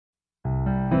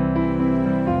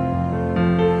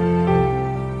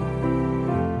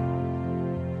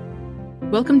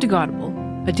Welcome to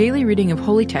Godable, a daily reading of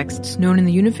holy texts known in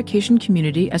the unification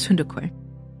community as Hundokwe.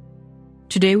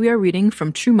 Today we are reading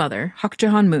from True Mother,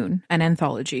 Hakjahan Moon, an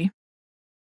anthology.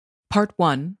 Part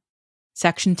 1,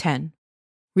 Section 10,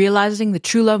 Realizing the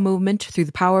True Love Movement Through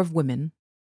the Power of Women.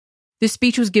 This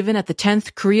speech was given at the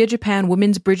 10th Korea-Japan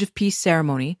Women's Bridge of Peace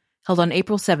ceremony held on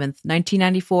April 7th,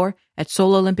 1994 at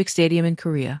Seoul Olympic Stadium in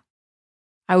Korea.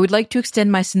 I would like to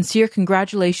extend my sincere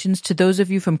congratulations to those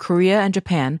of you from Korea and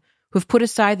Japan who have put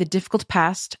aside the difficult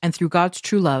past and through God's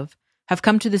true love have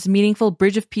come to this meaningful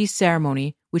Bridge of Peace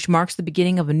ceremony which marks the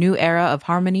beginning of a new era of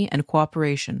harmony and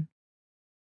cooperation.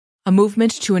 A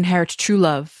movement to inherit true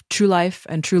love, true life,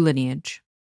 and true lineage.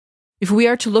 If we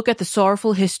are to look at the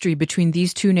sorrowful history between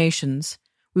these two nations,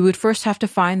 we would first have to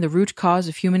find the root cause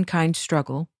of humankind's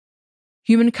struggle.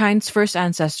 Humankind's first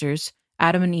ancestors,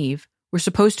 Adam and Eve, were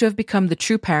supposed to have become the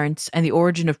true parents and the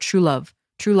origin of true love,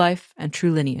 true life, and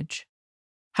true lineage.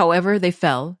 However, they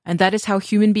fell, and that is how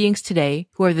human beings today,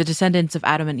 who are the descendants of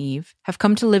Adam and Eve, have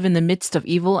come to live in the midst of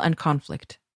evil and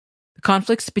conflict. The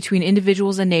conflicts between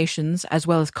individuals and nations, as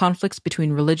well as conflicts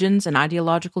between religions and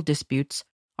ideological disputes,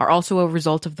 are also a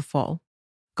result of the fall.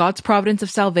 God's providence of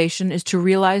salvation is to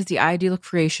realize the ideal of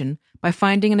creation by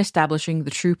finding and establishing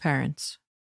the true parents.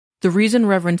 The reason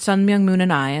Reverend Sun Myung Moon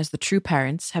and I, as the true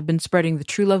parents, have been spreading the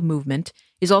true love movement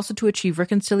is also to achieve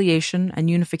reconciliation and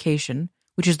unification,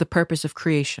 which is the purpose of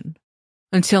creation.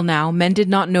 Until now, men did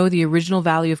not know the original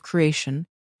value of creation,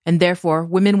 and therefore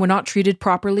women were not treated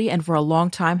properly and for a long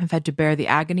time have had to bear the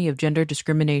agony of gender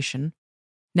discrimination.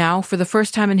 Now, for the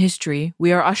first time in history,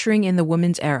 we are ushering in the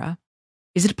women's era.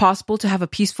 Is it possible to have a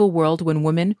peaceful world when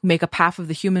women, who make up half of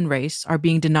the human race, are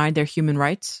being denied their human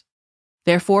rights?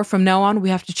 Therefore, from now on, we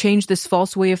have to change this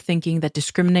false way of thinking that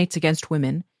discriminates against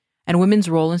women, and women's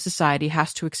role in society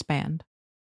has to expand.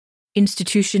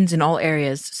 Institutions in all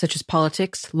areas, such as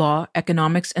politics, law,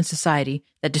 economics, and society,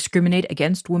 that discriminate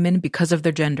against women because of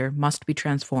their gender must be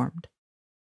transformed.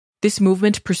 This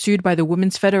movement pursued by the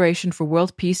Women's Federation for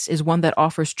World Peace is one that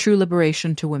offers true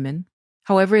liberation to women.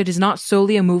 However, it is not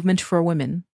solely a movement for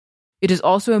women. It is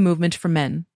also a movement for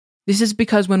men. This is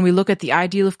because when we look at the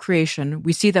ideal of creation,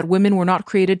 we see that women were not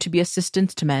created to be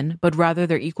assistants to men, but rather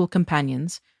their equal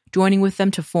companions, joining with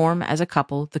them to form, as a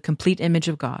couple, the complete image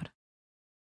of God.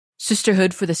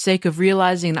 Sisterhood for the sake of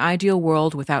realizing an ideal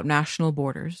world without national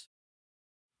borders.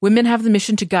 Women have the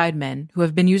mission to guide men, who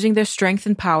have been using their strength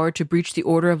and power to breach the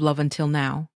order of love until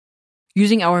now.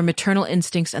 Using our maternal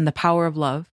instincts and the power of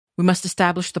love, we must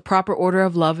establish the proper order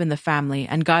of love in the family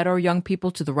and guide our young people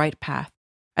to the right path.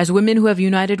 As women who have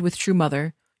united with True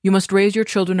Mother, you must raise your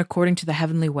children according to the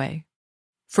heavenly way.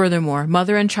 Furthermore,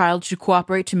 mother and child should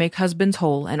cooperate to make husbands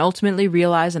whole and ultimately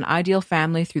realize an ideal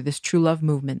family through this true love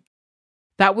movement.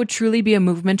 That would truly be a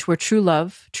movement where true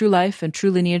love, true life, and true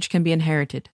lineage can be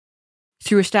inherited.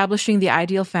 Through establishing the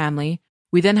ideal family,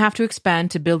 we then have to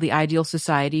expand to build the ideal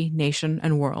society, nation,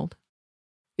 and world.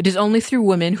 It is only through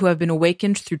women who have been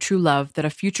awakened through true love that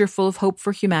a future full of hope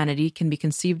for humanity can be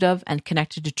conceived of and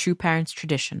connected to true parents'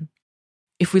 tradition.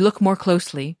 If we look more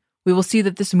closely, we will see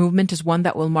that this movement is one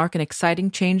that will mark an exciting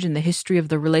change in the history of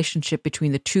the relationship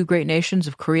between the two great nations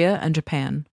of Korea and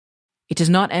Japan. It does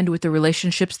not end with the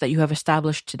relationships that you have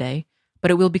established today,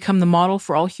 but it will become the model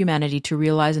for all humanity to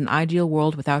realize an ideal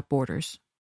world without borders.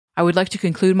 I would like to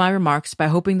conclude my remarks by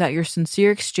hoping that your sincere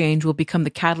exchange will become the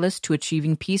catalyst to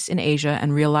achieving peace in Asia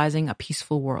and realizing a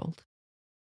peaceful world.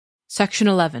 Section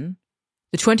 11.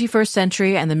 The 21st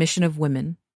Century and the Mission of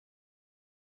Women.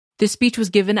 This speech was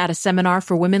given at a seminar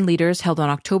for women leaders held on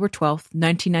October 12,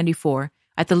 1994,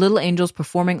 at the Little Angels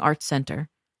Performing Arts Center,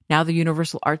 now the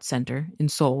Universal Arts Center, in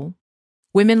Seoul.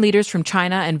 Women leaders from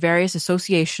China and various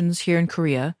associations here in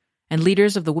Korea, and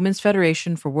leaders of the Women's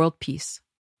Federation for World Peace.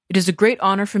 It is a great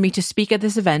honor for me to speak at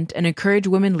this event and encourage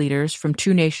women leaders from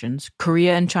two nations,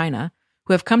 Korea and China,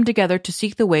 who have come together to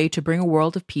seek the way to bring a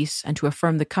world of peace and to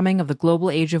affirm the coming of the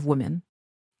global age of women.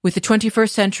 With the 21st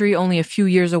century only a few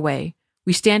years away,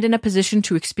 we stand in a position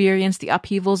to experience the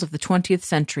upheavals of the 20th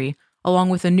century, along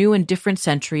with a new and different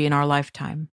century in our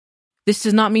lifetime. This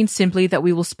does not mean simply that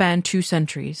we will span 2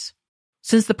 centuries.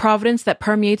 Since the providence that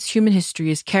permeates human history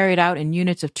is carried out in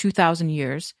units of 2,000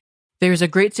 years, there is a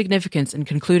great significance in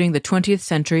concluding the 20th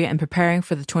century and preparing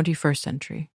for the 21st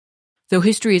century. Though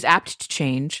history is apt to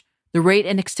change, the rate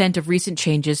and extent of recent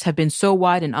changes have been so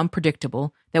wide and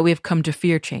unpredictable that we have come to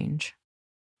fear change.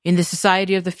 In the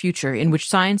society of the future, in which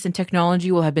science and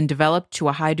technology will have been developed to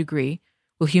a high degree,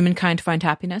 will humankind find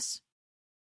happiness?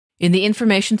 In the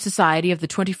information society of the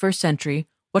 21st century,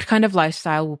 what kind of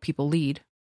lifestyle will people lead?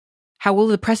 How will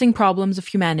the pressing problems of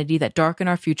humanity that darken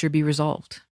our future be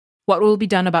resolved? What will be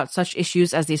done about such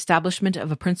issues as the establishment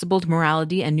of a principled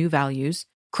morality and new values,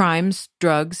 crimes,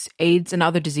 drugs, AIDS and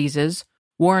other diseases,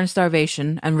 war and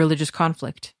starvation, and religious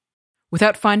conflict?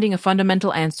 Without finding a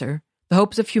fundamental answer, the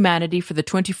hopes of humanity for the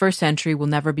 21st century will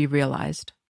never be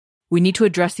realized. We need to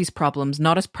address these problems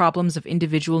not as problems of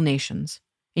individual nations.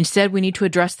 Instead, we need to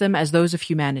address them as those of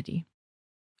humanity.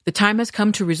 The time has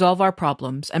come to resolve our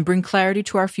problems and bring clarity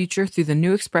to our future through the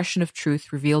new expression of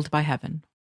truth revealed by heaven.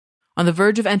 On the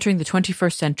verge of entering the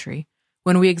 21st century,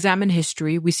 when we examine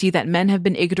history, we see that men have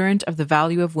been ignorant of the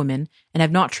value of women and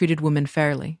have not treated women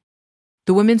fairly.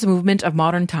 The women's movement of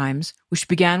modern times, which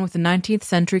began with the 19th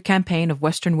century campaign of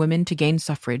Western women to gain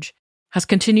suffrage, has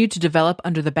continued to develop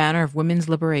under the banner of women's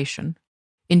liberation.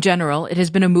 In general, it has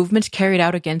been a movement carried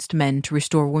out against men to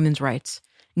restore women's rights,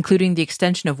 including the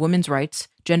extension of women's rights,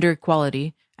 gender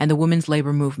equality, and the women's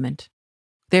labor movement.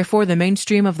 Therefore, the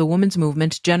mainstream of the women's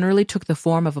movement generally took the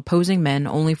form of opposing men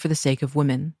only for the sake of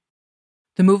women.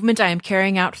 The movement I am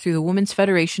carrying out through the Women's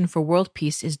Federation for World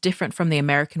Peace is different from the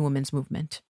American women's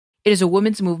movement. It is a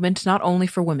women's movement not only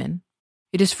for women.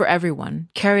 It is for everyone,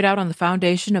 carried out on the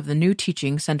foundation of the new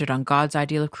teaching centered on God's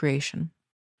ideal of creation.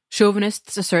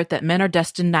 Chauvinists assert that men are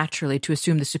destined naturally to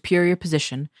assume the superior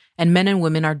position, and men and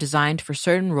women are designed for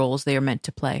certain roles they are meant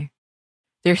to play.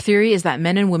 Their theory is that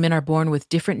men and women are born with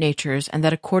different natures and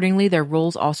that accordingly their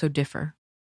roles also differ.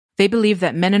 They believe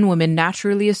that men and women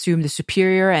naturally assume the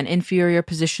superior and inferior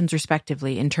positions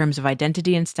respectively in terms of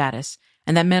identity and status,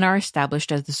 and that men are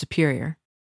established as the superior.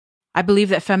 I believe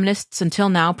that feminists until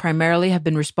now primarily have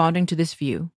been responding to this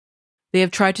view. They have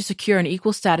tried to secure an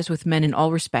equal status with men in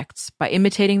all respects by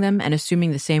imitating them and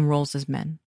assuming the same roles as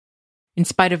men. In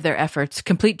spite of their efforts,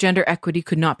 complete gender equity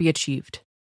could not be achieved.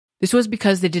 This was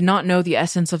because they did not know the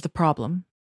essence of the problem.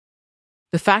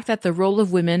 The fact that the role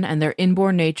of women and their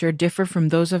inborn nature differ from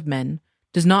those of men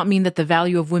does not mean that the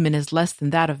value of women is less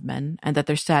than that of men and that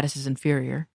their status is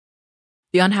inferior.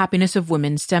 The unhappiness of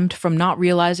women stemmed from not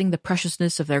realizing the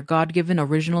preciousness of their God-given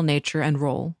original nature and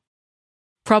role.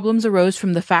 Problems arose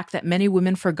from the fact that many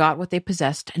women forgot what they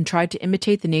possessed and tried to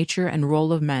imitate the nature and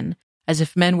role of men, as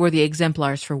if men were the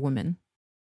exemplars for women.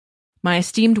 My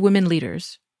esteemed women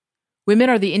leaders, women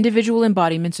are the individual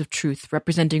embodiments of truth,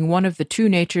 representing one of the two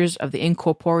natures of the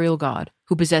incorporeal God,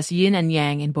 who possess yin and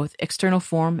yang in both external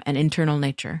form and internal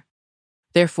nature.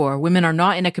 Therefore, women are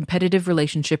not in a competitive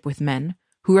relationship with men,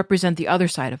 who represent the other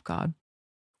side of God.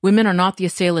 Women are not the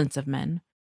assailants of men.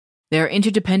 They are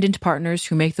interdependent partners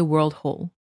who make the world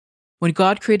whole. When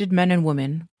God created men and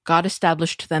women, God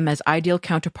established them as ideal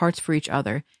counterparts for each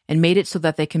other and made it so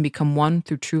that they can become one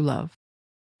through true love.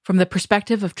 From the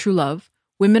perspective of true love,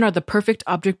 women are the perfect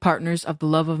object partners of the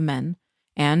love of men,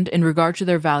 and, in regard to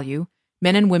their value,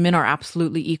 men and women are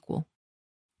absolutely equal.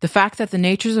 The fact that the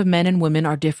natures of men and women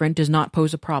are different does not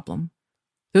pose a problem.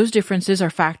 Those differences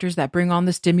are factors that bring on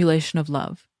the stimulation of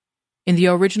love. In the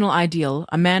original ideal,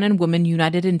 a man and woman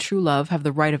united in true love have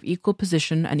the right of equal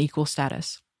position and equal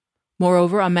status.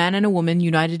 Moreover, a man and a woman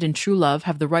united in true love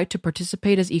have the right to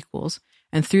participate as equals,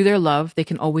 and through their love they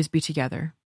can always be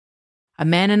together. A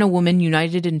man and a woman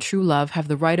united in true love have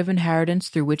the right of inheritance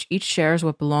through which each shares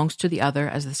what belongs to the other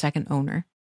as the second owner.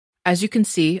 As you can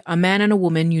see, a man and a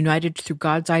woman united through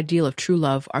God's ideal of true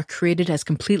love are created as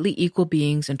completely equal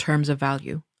beings in terms of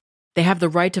value. They have the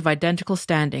right of identical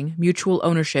standing, mutual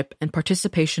ownership, and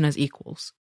participation as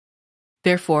equals.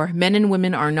 Therefore, men and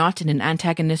women are not in an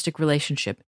antagonistic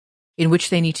relationship, in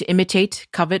which they need to imitate,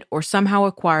 covet, or somehow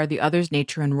acquire the other's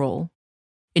nature and role.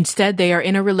 Instead, they are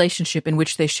in a relationship in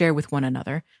which they share with one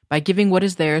another by giving what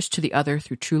is theirs to the other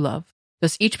through true love.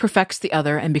 Thus each perfects the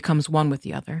other and becomes one with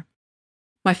the other.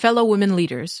 My fellow women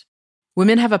leaders,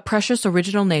 women have a precious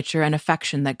original nature and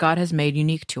affection that God has made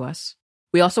unique to us.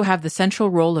 We also have the central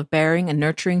role of bearing and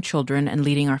nurturing children and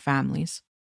leading our families.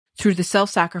 Through the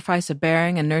self-sacrifice of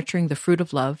bearing and nurturing the fruit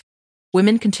of love,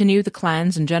 women continue the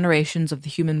clans and generations of the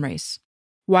human race.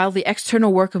 While the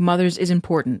external work of mothers is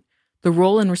important, the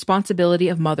role and responsibility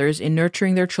of mothers in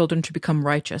nurturing their children to become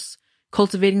righteous,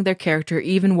 cultivating their character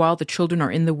even while the children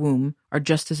are in the womb, are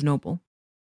just as noble.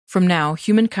 From now,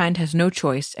 humankind has no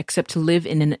choice except to live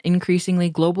in an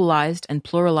increasingly globalized and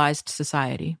pluralized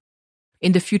society.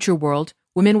 In the future world,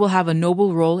 women will have a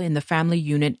noble role in the family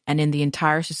unit and in the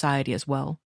entire society as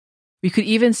well. We could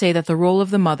even say that the role of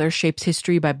the mother shapes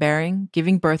history by bearing,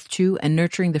 giving birth to, and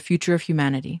nurturing the future of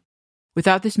humanity.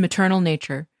 Without this maternal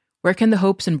nature, where can the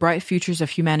hopes and bright futures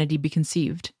of humanity be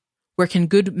conceived? Where can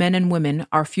good men and women,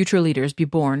 our future leaders, be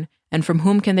born, and from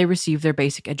whom can they receive their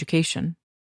basic education?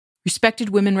 Respected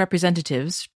women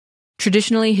representatives,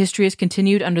 traditionally history has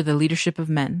continued under the leadership of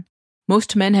men.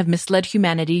 Most men have misled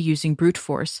humanity using brute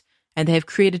force, and they have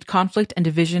created conflict and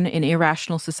division in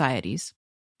irrational societies.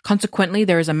 Consequently,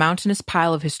 there is a mountainous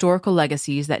pile of historical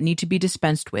legacies that need to be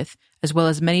dispensed with, as well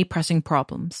as many pressing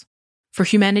problems. For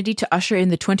humanity to usher in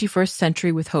the 21st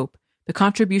century with hope, the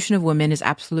contribution of women is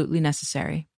absolutely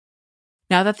necessary.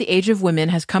 Now that the age of women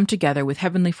has come together with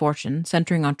heavenly fortune,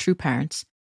 centering on true parents,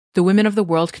 the women of the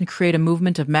world can create a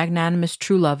movement of magnanimous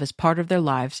true love as part of their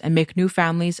lives and make new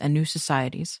families and new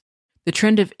societies. The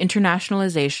trend of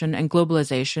internationalization and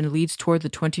globalization leads toward the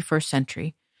 21st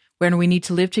century, wherein we need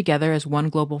to live together as one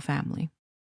global family.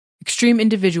 Extreme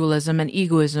individualism and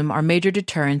egoism are major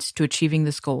deterrents to achieving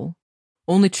this goal.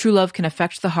 Only true love can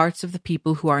affect the hearts of the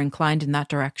people who are inclined in that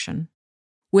direction.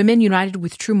 Women united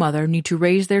with True Mother need to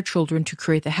raise their children to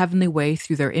create the heavenly way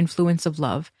through their influence of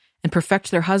love and perfect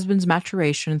their husband's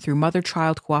maturation through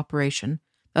mother-child cooperation,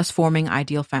 thus forming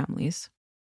ideal families.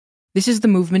 This is the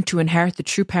movement to inherit the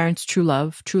true parents' true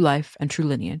love, true life, and true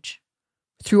lineage.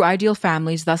 Through ideal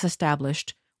families thus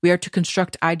established, we are to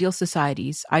construct ideal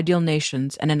societies, ideal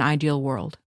nations, and an ideal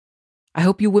world. I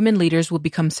hope you women leaders will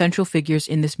become central figures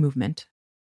in this movement.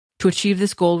 To achieve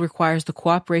this goal requires the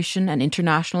cooperation and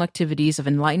international activities of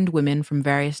enlightened women from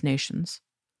various nations.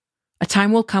 A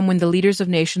time will come when the leaders of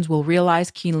nations will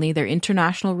realize keenly their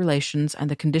international relations and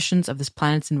the conditions of this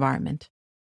planet's environment.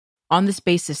 On this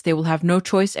basis, they will have no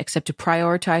choice except to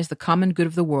prioritize the common good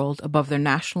of the world above their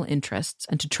national interests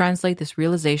and to translate this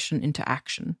realization into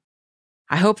action.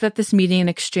 I hope that this meeting and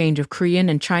exchange of Korean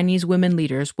and Chinese women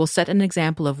leaders will set an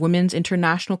example of women's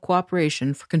international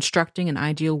cooperation for constructing an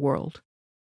ideal world.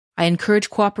 I encourage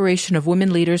cooperation of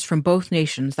women leaders from both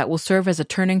nations that will serve as a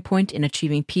turning point in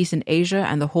achieving peace in Asia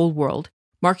and the whole world,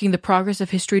 marking the progress of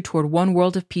history toward one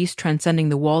world of peace transcending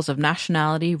the walls of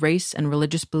nationality, race, and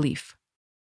religious belief.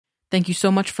 Thank you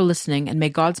so much for listening, and may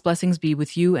God's blessings be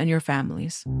with you and your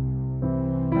families.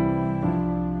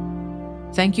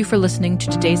 Thank you for listening to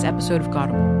today's episode of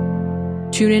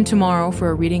Godable. Tune in tomorrow for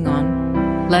a reading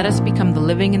on Let Us Become the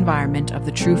Living Environment of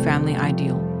the True Family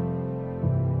Ideal.